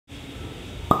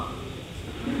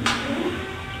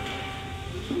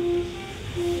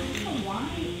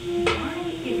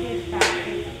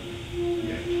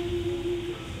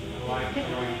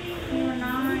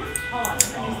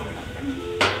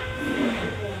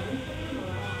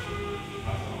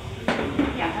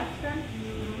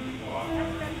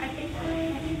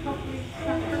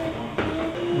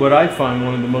what I find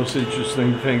one of the most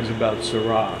interesting things about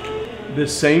Syrah, the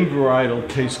same varietal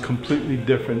tastes completely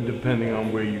different depending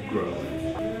on where you grow it.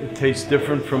 It tastes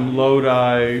different from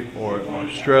Lodi or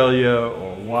Australia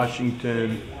or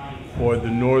Washington or the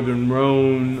Northern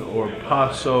Rhone or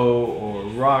Paso or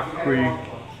Rock Creek.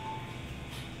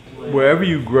 Wherever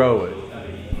you grow it,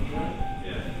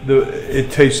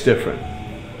 it tastes different.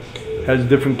 Has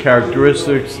different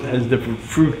characteristics, has different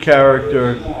fruit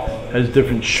character, has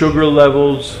different sugar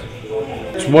levels.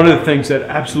 It's one of the things that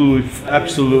absolutely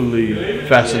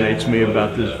fascinates me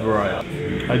about this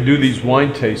variety. I do these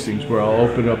wine tastings where I'll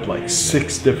open up like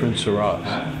 6 different Syrahs.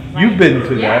 Right. You've been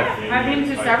to that. Yeah, I've been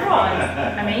to several.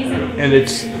 It's amazing. And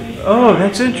it's, oh,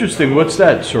 that's interesting. What's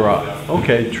that, Syrah?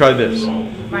 Okay, try this.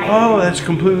 Right. Oh, that's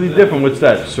completely different. What's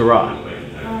that, Syrah?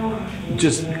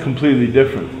 Just completely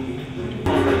different.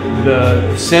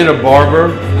 The Santa Barbara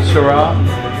Syrah,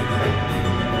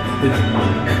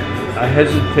 I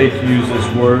hesitate to use this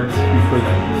word because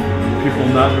people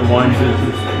not in the wine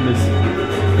business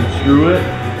misconstrue it.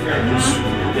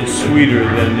 It's sweeter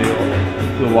than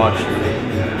the Washington.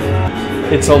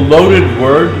 It's a loaded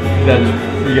word that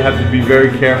you have to be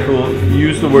very careful. If you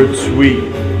use the word sweet,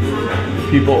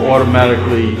 people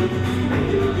automatically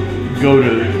go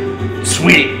to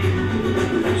sweet.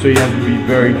 So you have to be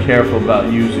very careful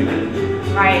about using it.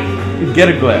 Right. Get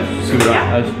a glass.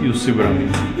 You'll see what I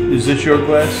mean. Is this your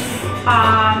glass?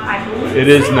 I believe it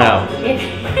is now. It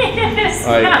is.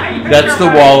 All right. That's the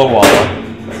Walla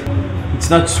Walla. It's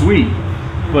not sweet,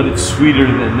 but it's sweeter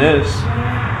than this.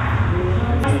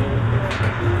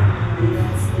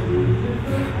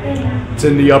 It's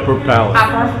in the upper palate.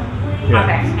 Upper? Yeah.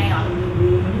 Okay, hang on.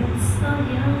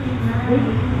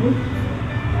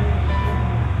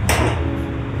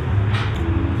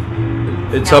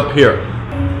 It's up here.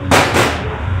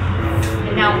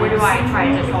 And now where do I try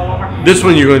to just roll over? This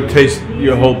one you're going to taste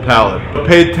your whole palate.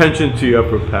 Pay attention to your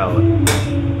upper palate.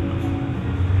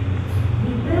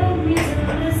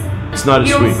 It's not as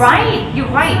sweet. You're right, you're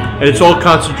right. And it's all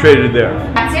concentrated there.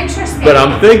 That's interesting. But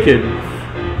I'm thinking,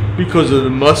 because of the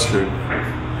mustard,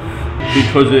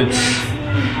 because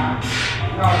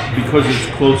it's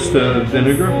close to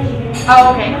vinegar.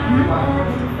 Oh, okay.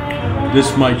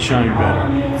 This might shine better.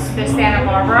 The Santa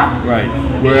Barbara? Right.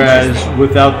 Whereas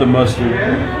without the mustard,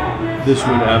 this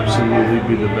would absolutely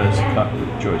be the best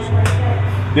choice.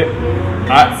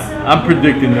 I'm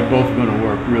predicting they're both going to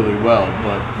work really well,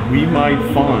 but we might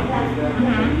find,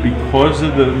 because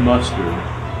of the mustard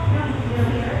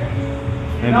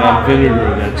and that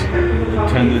vinegar that's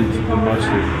attendant to the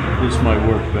mustard, this might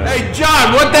work better. Hey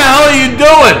John, what the hell are you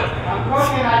doing? I'm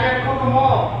cooking, I gotta cook them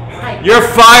all. You're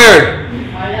fired.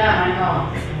 I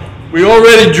know. We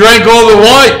already drank all the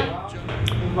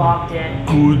wine. Locked in.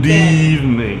 Good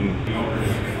evening.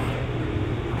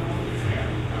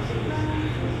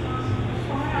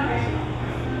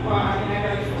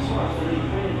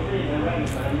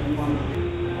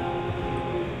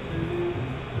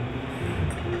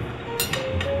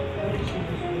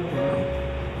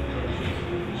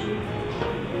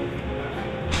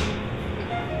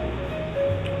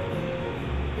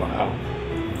 Wow.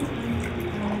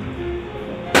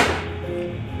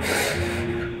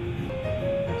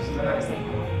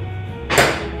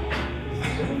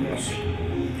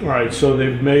 All right, so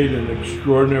they've made an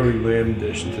extraordinary lamb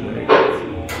dish today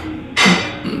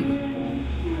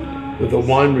with a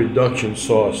wine reduction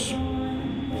sauce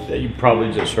that you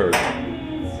probably just heard.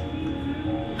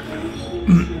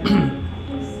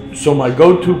 So my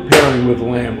go-to pairing with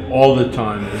lamb all the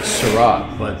time is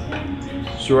Syrah, but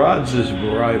Syrah is this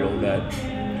varietal that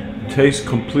tastes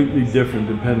completely different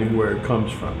depending where it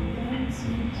comes from.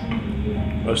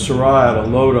 A Syrah out of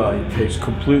Lodi tastes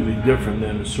completely different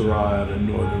than a Syrah out of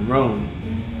Northern Rhone,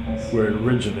 where it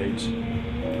originates.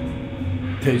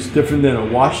 Tastes different than a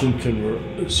Washington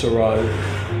Syrah.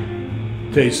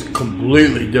 Tastes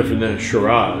completely different than a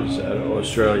Shiraz out of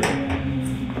Australia.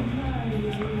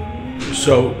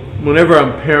 So whenever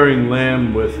I'm pairing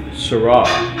lamb with Syrah,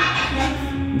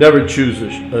 never choose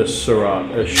a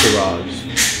Shiraz,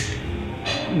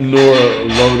 nor a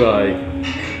Lodi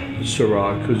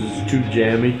Syrah, because it's too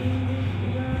jammy.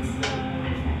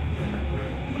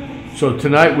 So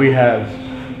tonight we have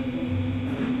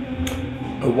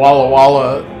a Walla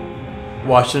Walla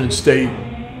Washington State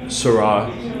Syrah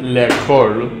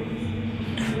L'École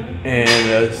and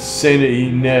a Saint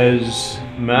Ynez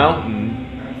Mountain,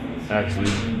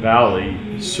 actually Valley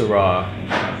Syrah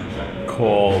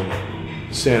called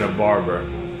Santa Barbara,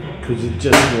 because it's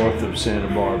just north of Santa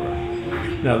Barbara.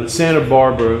 Now the Santa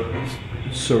Barbara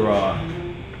Syrah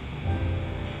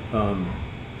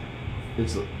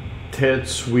is a tad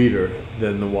sweeter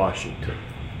than the Washington.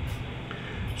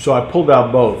 So I pulled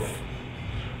out both.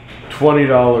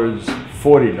 $20,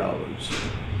 $40.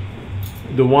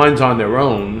 The wines on their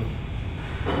own,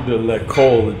 the Le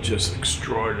Col is just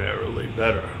extraordinarily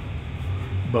better.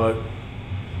 But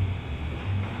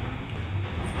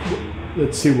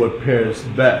let's see what pairs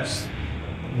best.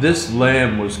 This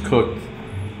lamb was cooked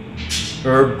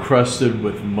herb crusted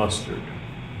with mustard,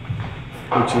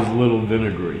 which is a little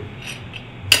vinegary.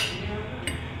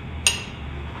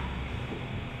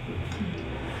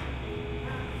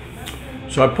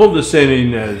 So I pulled the Saint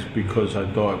Ynez because I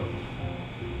thought,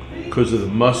 because of the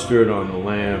mustard on the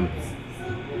lamb,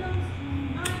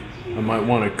 I might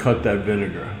want to cut that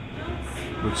vinegar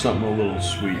with something a little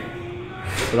sweet.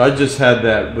 But I just had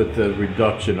that with the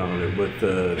reduction on it, with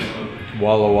the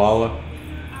Walla Walla.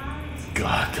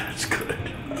 God, that's good.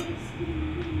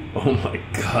 Oh my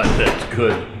God, that's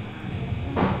good.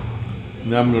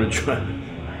 Now I'm going to try.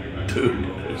 Dude,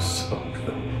 that's so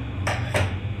good.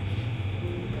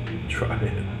 Try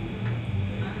it.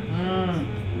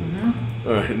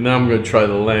 All right, now I'm going to try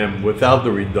the lamb without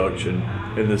the reduction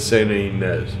and the Saint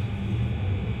Ynez.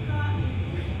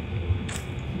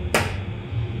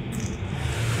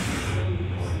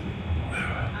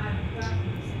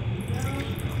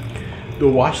 The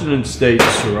Washington State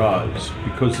Syrahs,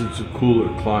 because it's a cooler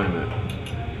climate,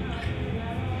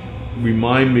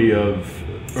 remind me of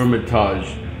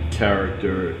Hermitage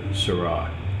character Syrah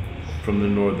from the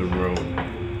Northern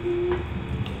Rhone.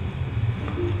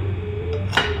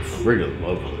 Friggin'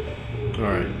 love them.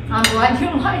 All right. I'm glad you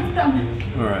like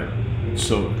them. All right.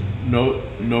 So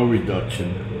no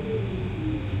reduction.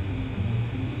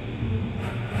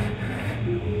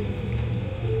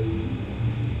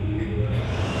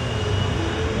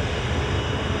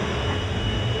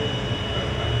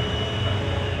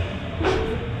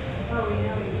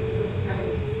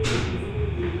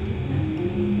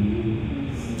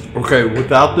 Okay,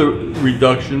 without the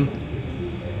reduction,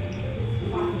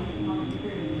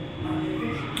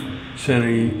 Saint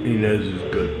Ynez is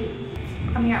good.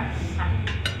 Come here.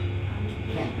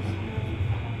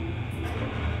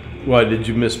 Why, did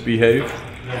you misbehave?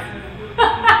 Yeah.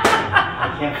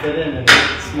 I can't fit in at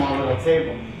a small little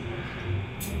table.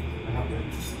 I have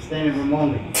to stay in a room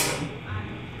only.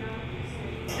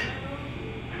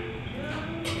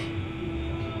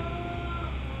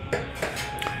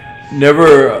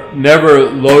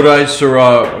 Never Lodi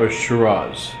Syrah or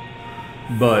Shiraz,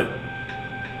 but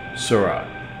Syrah.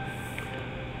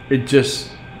 It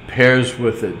just pairs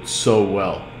with it so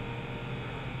well.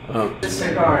 This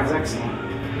cigar is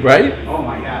excellent. Right? Oh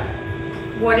my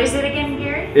God. What is it again,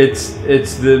 Gary? It's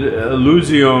the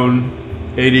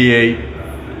Illusion 88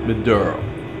 Maduro.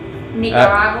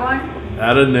 Nicaraguan?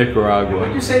 Out of Nicaragua.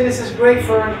 Would you say this is great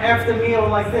for an after meal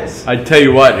like this? I tell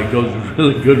you what, it goes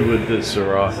really good with this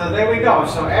Syrah. So there we go.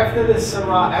 So after this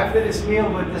Syrah, after this meal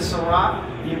with the Syrah,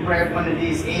 you grab one of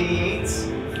these 88s.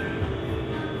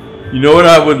 You know what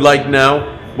I would like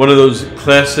now? One of those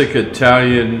classic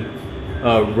Italian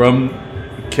rum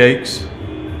cakes.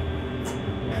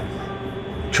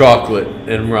 Chocolate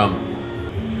and rum.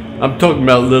 I'm talking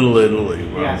about Little Italy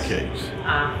rum cakes.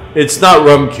 It's not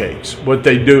rum cakes. What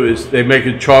they do is they make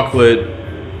a chocolate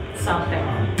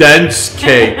Something. dense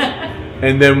cake,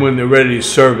 and then when they're ready to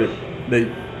serve it,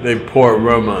 they pour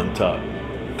rum on top.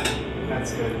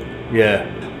 That's good. Yeah,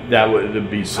 that would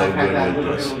be so I've had good that with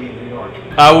Little this. Italy in New York.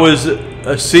 I was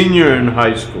a senior in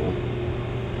high school.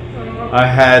 I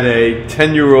had a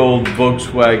 10-year-old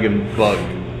Volkswagen Bug.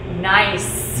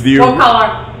 Nice. The- What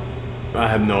color? I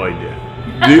have no idea.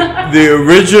 The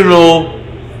original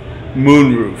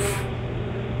moonroof,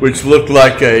 which looked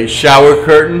like a shower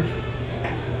curtain.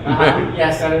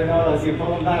 Yes, I don't know as you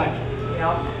pull them back.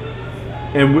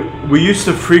 Yep. And we used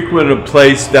to frequent a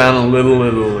place down in Little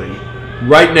Italy,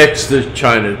 right next to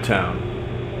Chinatown,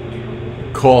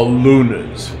 called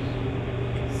Luna's.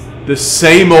 The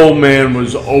same old man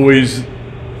was always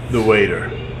the waiter.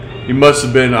 He must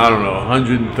have been, I don't know,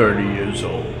 130 years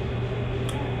old.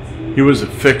 He was a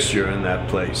fixture in that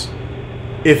place.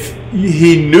 If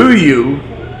he knew you,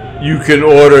 you can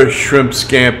order shrimp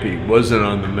scampi. Wasn't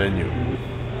on the menu.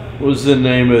 What was the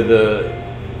name of the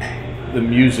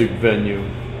music venue?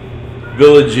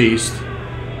 Village East.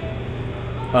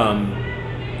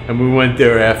 And we went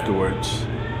there afterwards.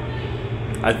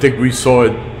 I think we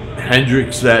saw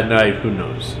Hendrix that night. Who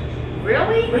knows?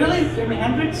 Really? Really? Jimi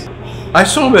Hendrix? I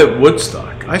saw him at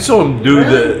Woodstock. I saw him do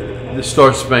the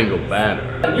Star Spangled Banner.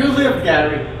 You lived,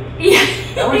 Gary. Yeah.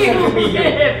 I wish I could be you.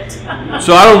 lived.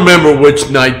 So I don't remember which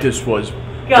night this was.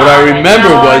 What I God, remember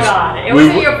oh my was God. It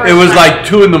wasn't your first it was night. like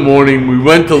 2 in the morning. We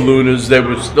went to Luna's. They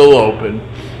were still open.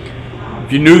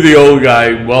 If you knew the old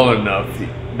guy well enough,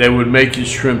 they would make you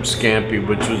shrimp scampi,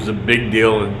 which was a big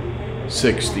deal in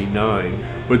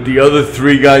 '69. But the other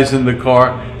 3 guys in the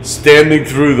car standing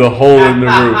through the hole in the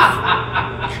roof,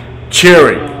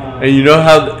 cheering. And you know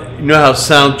how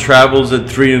sound travels at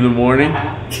 3 in the morning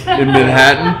in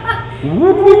Manhattan?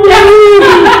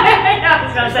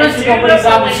 Especially nobody's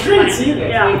on the streets either.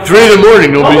 Yeah. 3 in the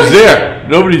morning, nobody's there.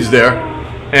 Nobody's there.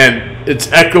 And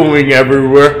it's echoing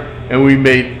everywhere. And we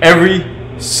made every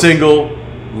single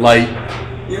light.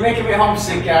 You're making me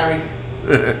homesick, Gary.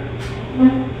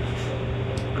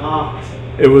 Oh.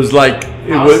 It was like,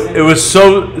 it was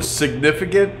so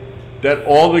significant that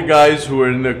all the guys who were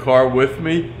in the car with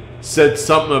me said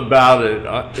something about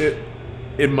it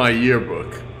in my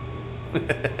yearbook.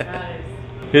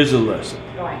 Here's a lesson.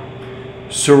 Go ahead.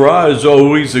 Syrah is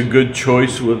always a good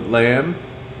choice with lamb,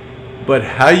 but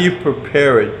how you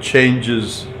prepare it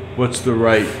changes what's the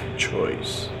right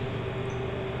choice.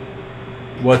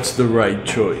 What's the right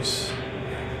choice?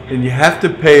 And you have to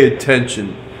pay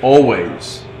attention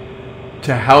always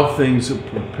to how things are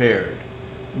prepared,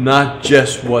 not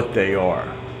just what they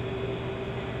are.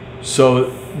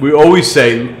 So I always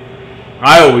say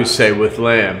with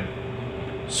lamb,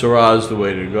 Syrah is the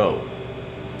way to go.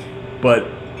 But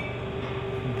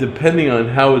depending on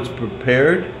how it's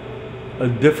prepared, a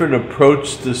different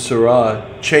approach to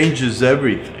Syrah changes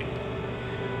everything.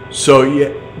 So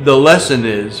the lesson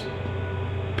is,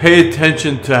 pay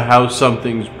attention to how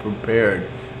something's prepared,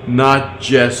 not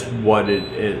just what it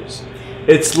is.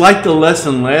 It's like the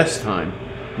lesson last time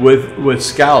with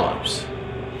scallops.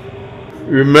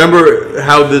 Remember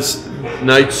how this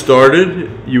night started?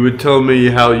 You would tell me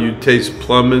how you taste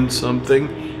plum in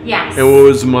something? Yes. And what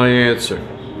was my answer?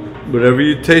 Whatever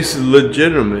you taste is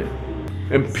legitimate.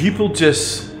 And people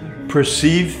just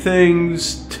perceive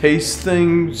things, taste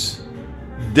things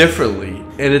differently,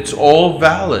 and it's all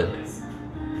valid.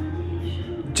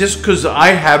 Just because I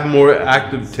have more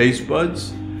active taste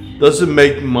buds doesn't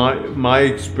make my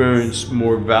experience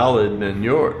more valid than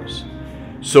yours.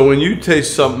 So when you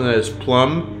taste something that's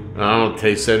plum, I don't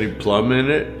taste any plum in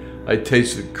it, I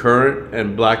tasted currant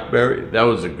and blackberry. That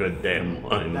was a good damn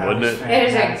wine, wasn't it? It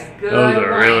is a good That was a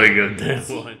wine. really good damn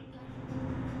wine.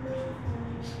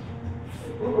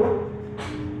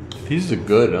 These are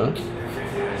good, huh?